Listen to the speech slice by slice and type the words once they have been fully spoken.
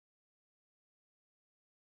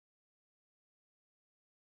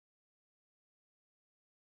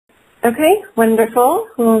Okay, wonderful.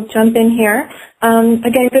 We'll jump in here.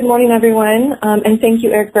 Again, good morning, everyone, and thank you,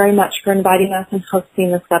 Eric, very much for inviting us and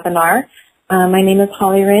hosting this webinar. My name is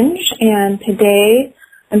Holly Ringe, and today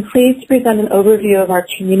I'm pleased to present an overview of our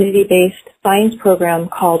community-based science program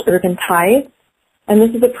called Urban Tides. And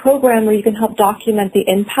this is a program where you can help document the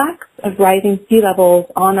impacts of rising sea levels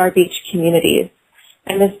on our beach communities.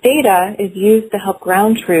 And this data is used to help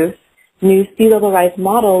ground truth new sea level rise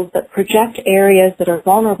models that project areas that are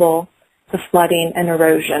vulnerable to flooding and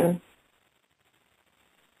erosion.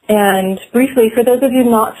 And briefly, for those of you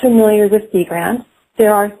not familiar with Sea Grant,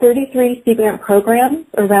 there are 33 Sea Grant programs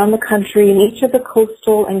around the country in each of the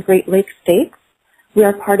coastal and Great Lakes states. We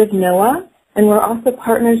are part of NOAA, and we're also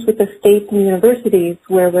partners with the states and universities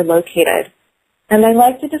where we're located. And I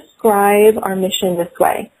like to describe our mission this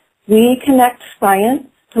way. We connect science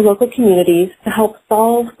to local communities to help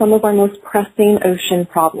solve some of our most pressing ocean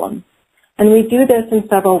problems. And we do this in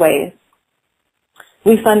several ways.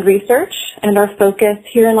 We fund research, and our focus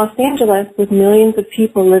here in Los Angeles, with millions of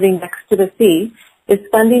people living next to the sea, is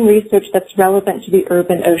funding research that's relevant to the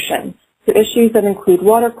urban ocean. So issues that include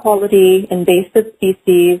water quality, invasive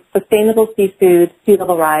species, sustainable seafood, sea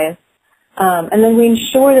level rise. And then we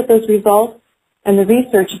ensure that those results and the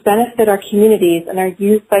research benefit our communities and are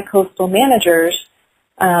used by coastal managers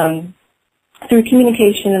through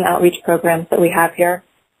communication and outreach programs that we have here.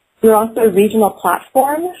 We're also a regional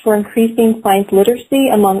platform for increasing science literacy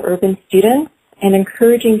among urban students and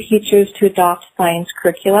encouraging teachers to adopt science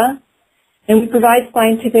curricula. And we provide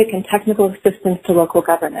scientific and technical assistance to local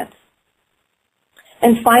governments.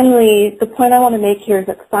 And finally, the point I want to make here is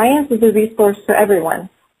that science is a resource for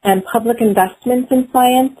everyone, and public investments in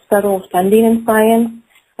science, federal funding in science,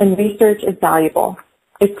 and research is valuable.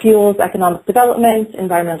 It fuels economic development,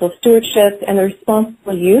 environmental stewardship, and the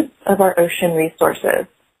responsible use of our ocean resources.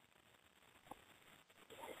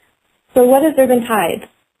 So what is Urban Tides?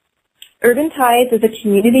 Urban Tides is a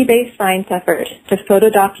community-based science effort to photo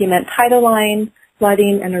document tidal lines,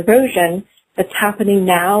 flooding, and erosion that's happening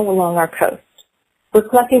now along our coast. We're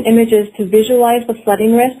collecting images to visualize the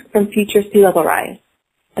flooding risk from future sea level rise.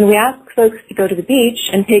 And we ask folks to go to the beach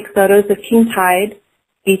and take photos of king tide,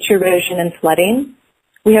 beach erosion, and flooding.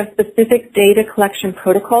 We have specific data collection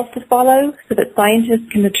protocols to follow so that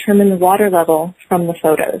scientists can determine the water level from the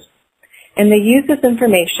photos. And they use this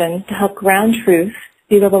information to help ground truth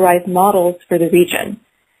sea level rise models for the region.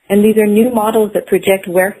 And these are new models that predict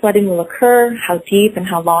where flooding will occur, how deep and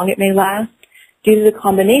how long it may last, due to the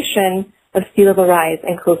combination of sea level rise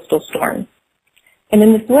and coastal storms. And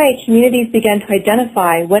in this way, communities began to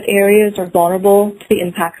identify what areas are vulnerable to the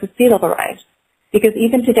impacts of sea level rise. Because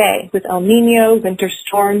even today, with El Nino, winter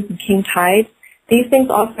storms, and king tide, these things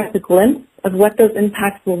offer us a glimpse of what those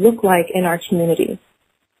impacts will look like in our communities.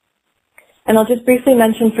 And I'll just briefly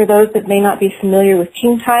mention for those that may not be familiar with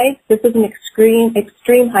king tide, this is an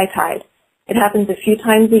extreme high tide. It happens a few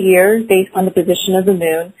times a year based on the position of the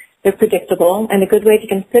moon. They're predictable, and a good way to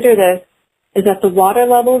consider this is that the water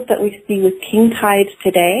levels that we see with king tides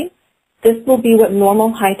today, this will be what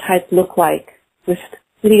normal high tides look like with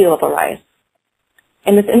sea level rise.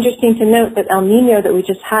 And it's interesting to note that El Nino that we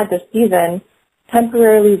just had this season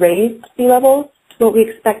temporarily raised sea levels to what we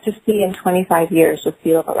expect to see in 25 years with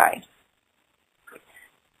sea level rise.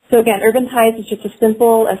 So again, Urban Tides is just as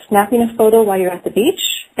simple as snapping a photo while you're at the beach.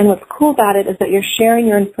 And what's cool about it is that you're sharing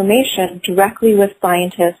your information directly with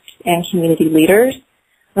scientists and community leaders.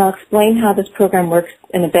 And I'll explain how this program works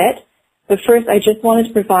in a bit. But first, I just wanted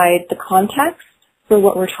to provide the context for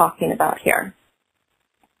what we're talking about here.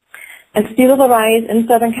 And sea level rise in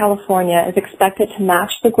Southern California is expected to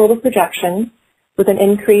match the global projections with an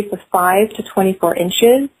increase of 5 to 24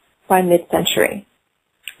 inches by mid-century.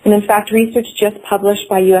 And in fact, research just published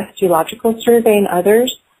by U.S. Geological Survey and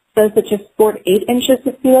others says that just 4 to 8 inches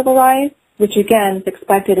of sea level rise, which again is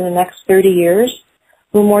expected in the next 30 years,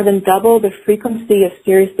 will more than double the frequency of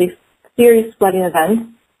serious flooding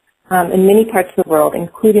events in many parts of the world,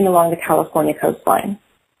 including along the California coastline.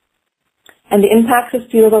 And the impacts of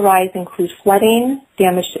sea level rise include flooding,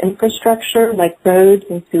 damage to infrastructure like roads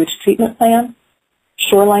and sewage treatment plants,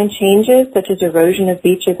 shoreline changes such as erosion of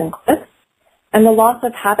beaches and cliffs, and the loss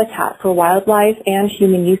of habitat for wildlife and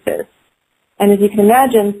human uses. And as you can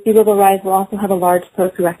imagine, sea level rise will also have a large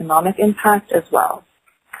socioeconomic impact as well.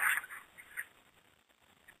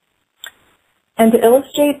 And to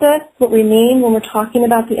illustrate this, what we mean when we're talking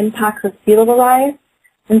about the impacts of sea level rise,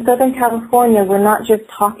 in Southern California, we're not just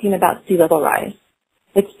talking about sea level rise.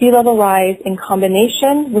 It's sea level rise in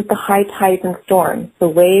combination with the high tides and storms, the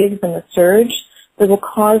waves and the surge that will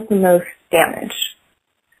cause the most damage.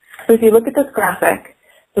 So if you look at this graphic,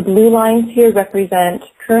 The blue lines here represent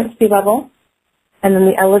current sea level, and then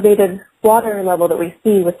the elevated water level that we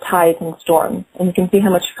see with tides and storms. And you can see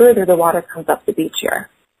how much further the water comes up the beach here.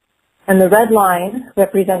 And the red line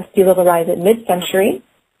represents sea level rise at mid-century,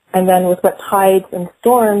 and then with what tides and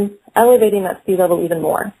storms elevating that sea level even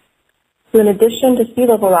more. So in addition to sea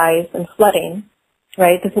level rise and flooding,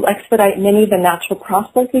 right, this will expedite many of the natural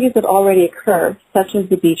processes that already occur, such as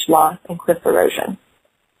the beach loss and cliff erosion.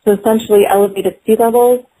 So essentially, elevated sea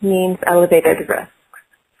levels means elevated risk.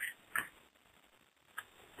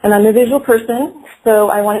 And I'm a visual person, so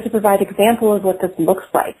I wanted to provide an example of what this looks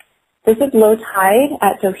like. This is low tide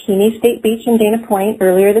at Doheny State Beach in Dana Point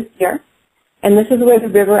earlier this year. And this is where the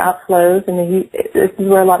river outflows, and this is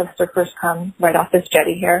where a lot of surfers come right off this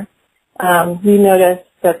jetty here. You notice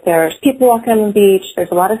that there's people walking on the beach.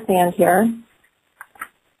 There's a lot of sand here.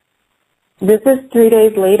 This is 3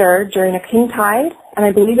 days later during a king tide, and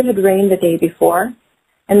I believe it had rained the day before.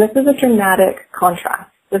 And this is a dramatic contrast.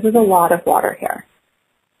 This is a lot of water here.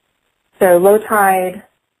 So low tide,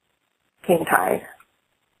 king tide.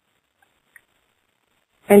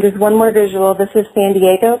 And just one more visual. This is San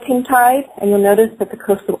Diego king tide, and you'll notice that the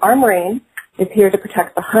coastal armoring is here to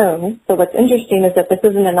protect the homes. So what's interesting is that this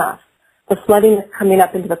isn't enough. The flooding is coming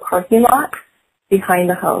up into the parking lot behind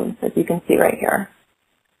the homes, as you can see right here.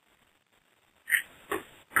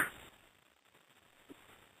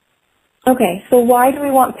 Okay, so why do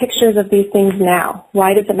we want pictures of these things now?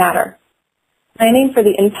 Why does it matter? Planning for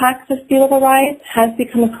the impacts of sea level rise has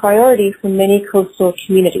become a priority for many coastal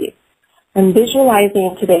communities. And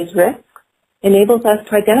visualizing today's risks enables us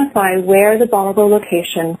to identify where the vulnerable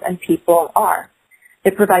locations and people are.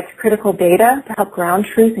 It provides critical data to help ground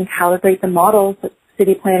truth and calibrate the models that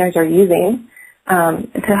city planners are using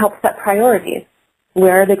to help set priorities.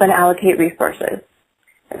 Where are they going to allocate resources?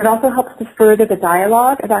 It also helps to further the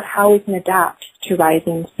dialogue about how we can adapt to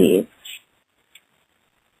rising seas.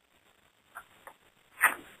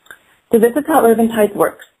 So this is how urban tides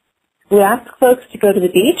works. We ask folks to go to the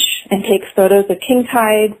beach and take photos of king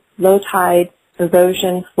tide, low tide,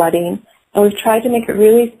 erosion, flooding, and we've tried to make it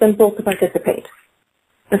really simple to participate.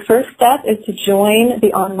 The first step is to join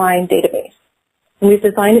the online database. And we've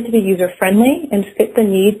designed it to be user-friendly and fit the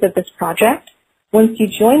needs of this project. Once you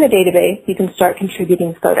join the database, you can start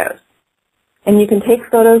contributing photos. And you can take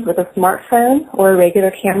photos with a smartphone or a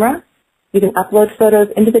regular camera. You can upload photos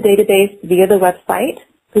into the database via the website.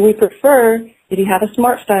 So we prefer, if you have a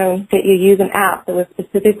smartphone, that you use an app that was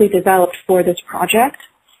specifically developed for this project.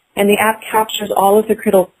 And the app captures all of the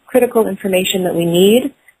critical information that we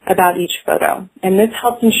need about each photo. And this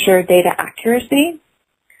helps ensure data accuracy.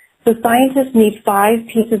 So scientists need 5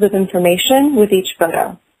 pieces of information with each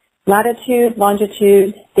photo: latitude,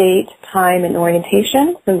 longitude, date, time, and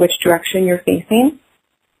orientation, so which direction you're facing.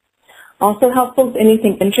 Also helpful is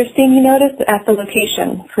anything interesting you notice at the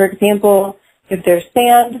location. For example, if there's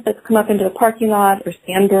sand that's come up into the parking lot or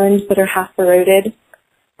sand berms that are half eroded,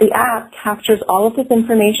 the app captures all of this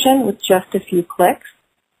information with just a few clicks.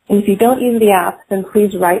 And if you don't use the app, then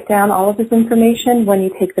please write down all of this information when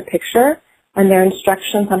you take the picture, and there are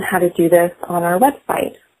instructions on how to do this on our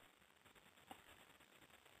website.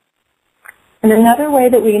 And another way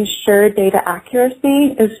that we ensure data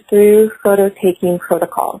accuracy is through photo-taking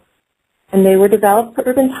protocols. And they were developed for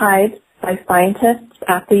urban tides by scientists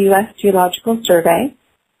at the U.S. Geological Survey.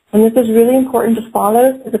 And this is really important to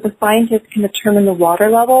follow so that the scientists can determine the water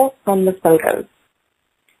level from the photos.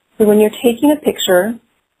 So when you're taking a picture,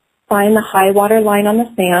 find the high water line on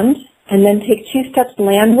the sand, and then take 2 steps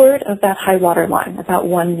landward of that high water line, about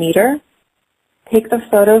 1 meter. Take the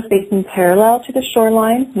photo facing parallel to the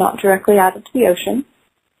shoreline, not directly out into the ocean.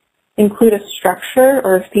 Include a structure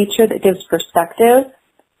or a feature that gives perspective,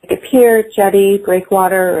 like a pier, jetty,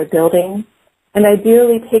 breakwater, or a building. And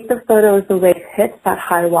ideally, take the photo as the wave hits that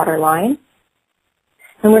high water line.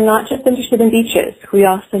 And we're not just interested in beaches. We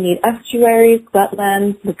also need estuaries,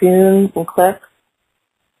 wetlands, lagoons, and cliffs.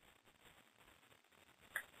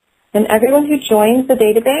 And everyone who joins the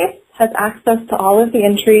database has access to all of the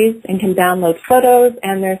entries and can download photos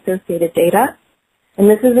and their associated data. And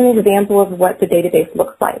this is an example of what the database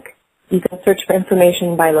looks like. You can search for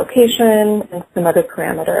information by location and some other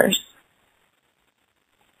parameters.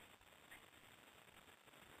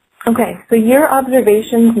 Okay, so your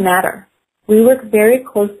observations matter. We work very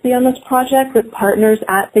closely on this project with partners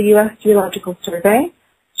at the U.S. Geological Survey,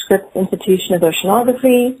 Scripps Institution of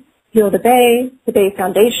Oceanography, Heal the Bay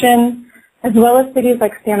Foundation, as well as cities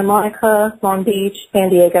like Santa Monica, Long Beach, San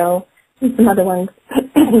Diego, and some other ones.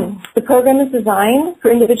 The program is designed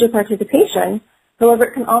for individual participation. However,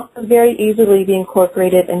 it can also very easily be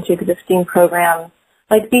incorporated into existing programs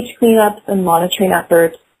like beach cleanups and monitoring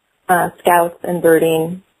efforts, scouts and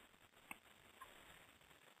birding.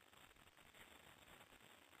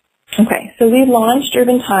 Okay, so we launched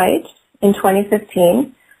Urban Tides in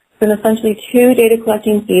 2015. So in essentially 2 data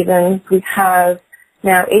collecting seasons, we have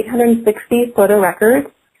now 860 photo records,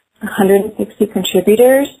 160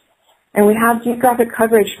 contributors, and we have geographic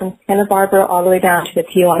coverage from Santa Barbara all the way down to the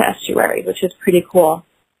Tijuana estuary, which is pretty cool.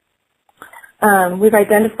 We've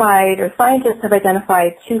identified, or scientists have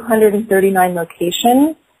identified 239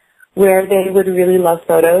 locations where they would really love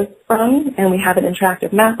photos from, and we have an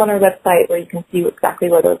interactive map on our website where you can see exactly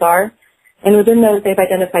where those are. And within those, they've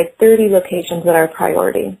identified 30 locations that are a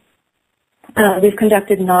priority. We've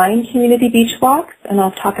conducted 9 community beach walks, and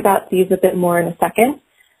I'll talk about these a bit more in a second.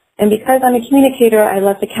 And because I'm a communicator, I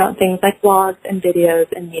love to count things like blogs and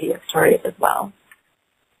videos and media stories as well.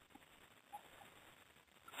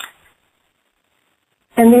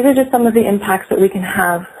 And these are just some of the impacts that we can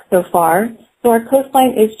have so far. So our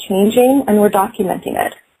coastline is changing, and we're documenting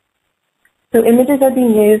it. So images are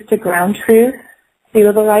being used to ground truth sea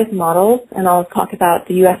level rise models, and I'll talk about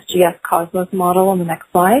the USGS Cosmos model on the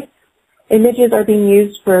next slide. Images are being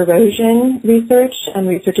used for erosion research and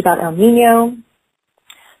research about El Nino.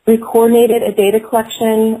 We coordinated a data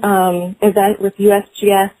collection event with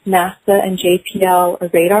USGS, NASA, and JPL, a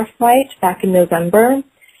radar flight back in November.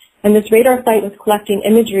 And this radar flight was collecting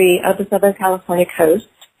imagery of the Southern California coast.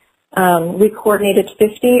 We coordinated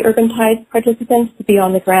 50 Urban Tides participants to be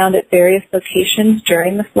on the ground at various locations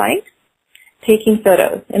during the flight, taking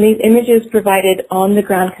photos. And these images provided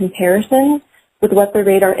on-the-ground comparisons with what the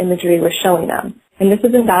radar imagery was showing them. And this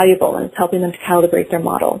is invaluable, and it's helping them to calibrate their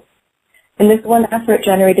models. And this one effort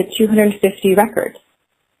generated 250 records.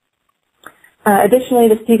 Additionally,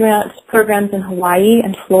 the Sea Grant programs in Hawaii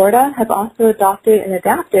and Florida have also adopted and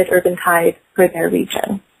adapted Urban Tides for their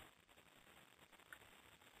region.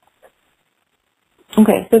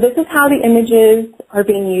 Okay, so this is how the images are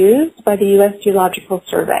being used by the U.S. Geological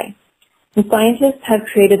Survey. And scientists have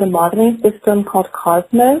created a modeling system called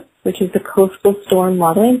Cosmos, which is the Coastal Storm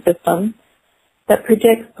Modeling System, that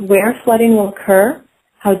predicts where flooding will occur,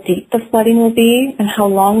 how deep the flooding will be, and how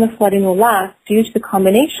long the flooding will last due to the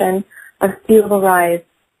combination of sea level rise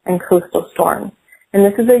and coastal storms. And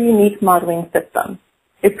this is a unique modeling system.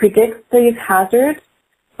 It predicts these hazards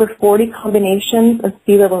for 40 combinations of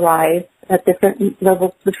sea level rise at different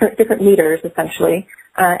levels, different meters essentially,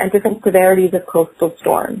 and different severities of coastal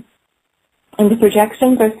storms. And the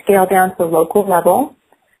projections are scaled down to the local level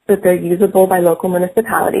so that they're usable by local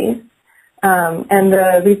municipalities. And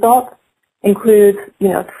the results include,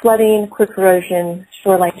 flooding, quick erosion,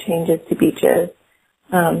 shoreline changes to beaches.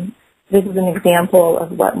 This is an example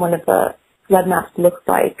of what one of the flood maps looks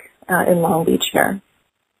like in Long Beach here.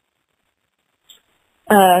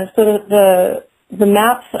 So the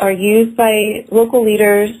maps are used by local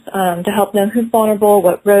leaders to help know who's vulnerable,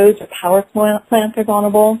 what roads or power plants are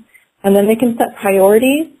vulnerable, and then they can set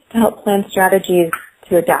priorities to help plan strategies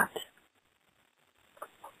to adapt.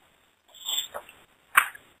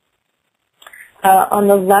 On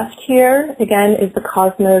the left here, again, is the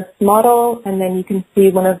Cosmos model, and then you can see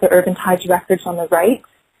one of the Urban Tides records on the right,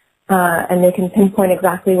 and they can pinpoint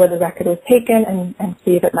exactly where the record was taken and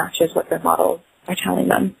see if it matches what their models are telling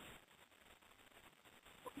them.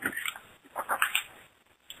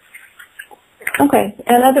 Okay,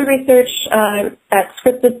 and other research at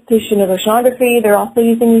Scripps Institution of Oceanography, they're also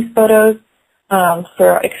using these photos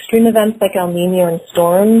for extreme events like El Nino and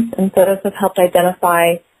storms, and photos have helped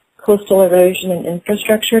identify coastal erosion and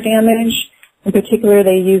infrastructure damage. In particular,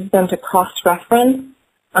 they use them to cross-reference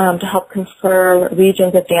to help confirm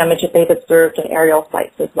regions of damage that they've observed in aerial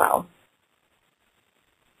flights as well.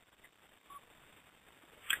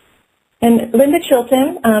 And Linda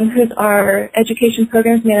Chilton, who's our education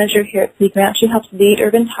programs manager here at Sea Grant, she helps lead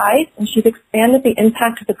Urban Tides, and she's expanded the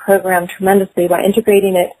impact of the program tremendously by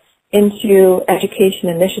integrating it into education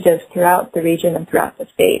initiatives throughout the region and throughout the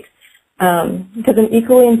state. Because an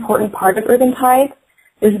equally important part of Urban Tides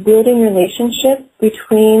is building relationships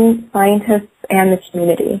between scientists and the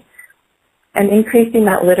community and increasing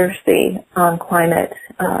that literacy on climate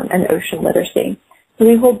and ocean literacy. So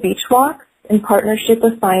we hold beach walks in partnership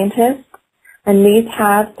with scientists, and these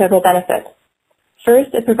have several benefits.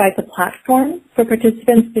 First, it provides a platform for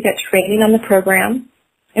participants to get training on the program,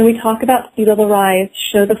 and we talk about sea level rise,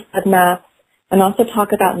 show the flood map, and also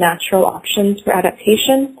talk about natural options for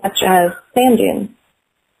adaptation, such as sand dunes.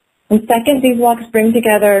 And second, these walks bring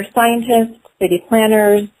together scientists, city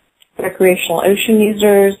planners, recreational ocean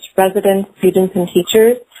users, residents, students, and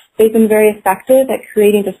teachers. They've been very effective at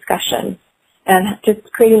creating discussion and just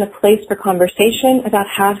creating a place for conversation about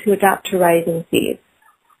how to adapt to rising seas.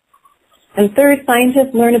 And third,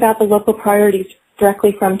 scientists learn about the local priorities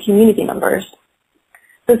directly from community members.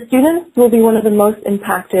 So students will be one of the most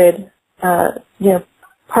impacted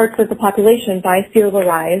parts of the population by sea level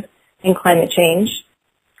rise and climate change.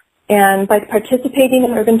 And by participating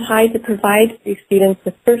in urban tides, it provides these students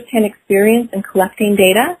with first-hand experience in collecting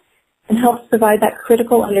data and helps provide that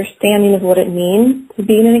critical understanding of what it means to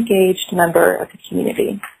be an engaged member of the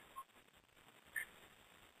community.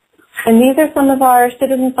 And these are some of our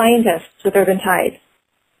citizen scientists with urban tides.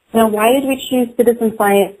 Now, why did we choose citizen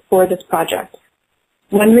science for this project?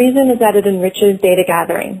 One reason is that it enriches data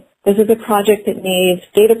gathering. This is a project that needs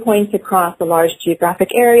data points across a large geographic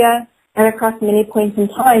area and across many points in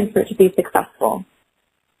time for it to be successful.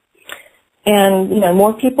 And,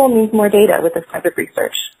 more people means more data with this type of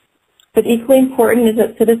research. But equally important is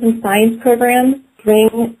that citizen science programs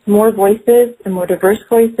bring more voices and more diverse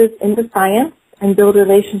voices into science and build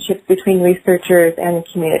relationships between researchers and the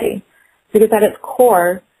community. Because at its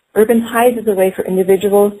core, urban tides is a way for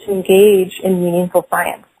individuals to engage in meaningful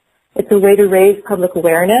science. It's a way to raise public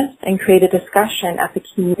awareness and create a discussion at the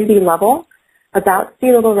community level about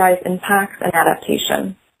sea level rise impacts and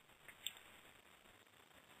adaptation.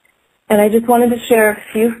 And I just wanted to share a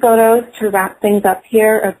few photos to wrap things up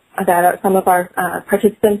here that some of our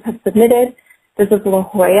participants have submitted. This is La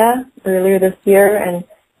Jolla earlier this year, and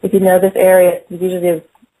if you know this area, it's usually a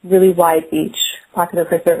really wide beach, popular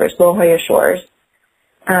for surfers, La Jolla Shores.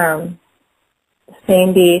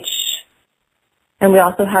 Same beach. And we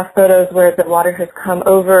also have photos where the water has come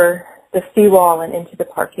over the seawall and into the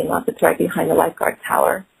parking lot that's right behind the lifeguard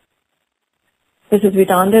tower. This is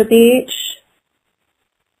Redondo Beach,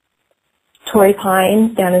 Torrey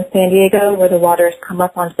Pines down in San Diego where the water has come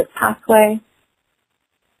up onto the pathway.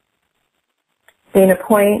 Dana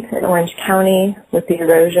Point in Orange County with the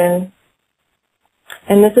erosion.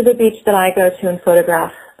 And this is a beach that I go to and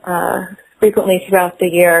photograph frequently throughout the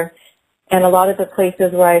year. And a lot of the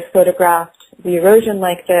places where I photographed the erosion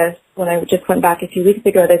like this, when I just went back a few weeks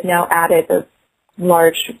ago, they've now added those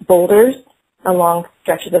large boulders along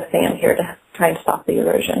stretches of sand here to try and stop the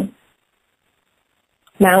erosion.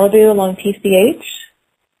 Malibu along PCH.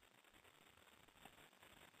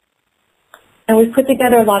 And we've put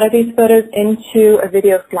together a lot of these photos into a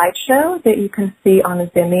video slideshow that you can see on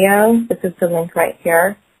Vimeo. This is the link right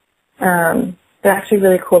here. They're actually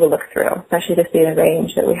really cool to look through, especially to see the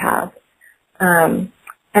range that we have.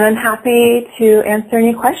 And I'm happy to answer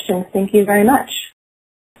any questions. Thank you very much.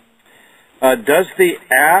 Does the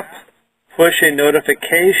app push a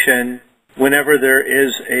notification whenever there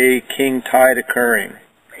is a king tide occurring?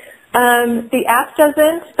 The app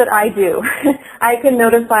doesn't, but I do. I can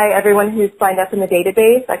notify everyone who's signed up in the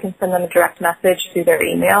database. I can send them a direct message through their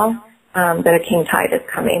email that a king tide is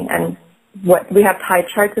coming. And we have tide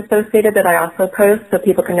charts associated that I also post so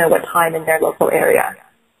people can know what time in their local area.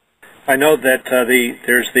 I know that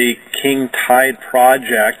there's the King Tide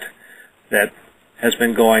project that has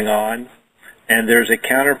been going on, and there's a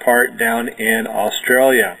counterpart down in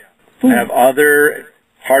Australia. Have other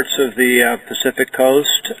parts of the Pacific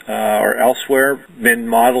coast or elsewhere been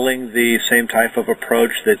modeling the same type of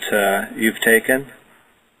approach that you've taken?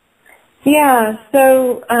 Yeah,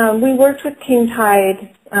 so we worked with King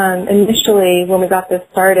Tide initially when we got this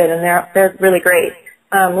started, and they're really great.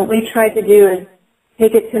 What we tried to do is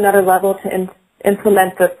take it to another level to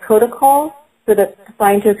implement the protocol so that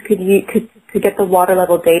scientists could get the water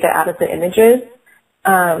level data out of the images.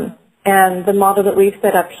 And the model that we've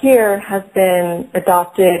set up here has been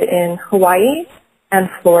adopted in Hawaii and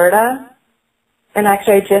Florida. And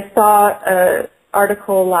actually, I just saw an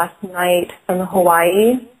article last night from the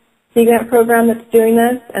Hawaii Sea Grant program that's doing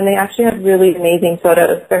this, and they actually have really amazing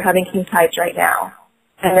photos. They're having king tides right now,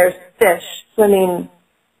 and there's fish swimming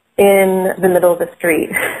in the middle of the street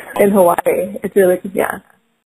in Hawaii. It's really, yeah.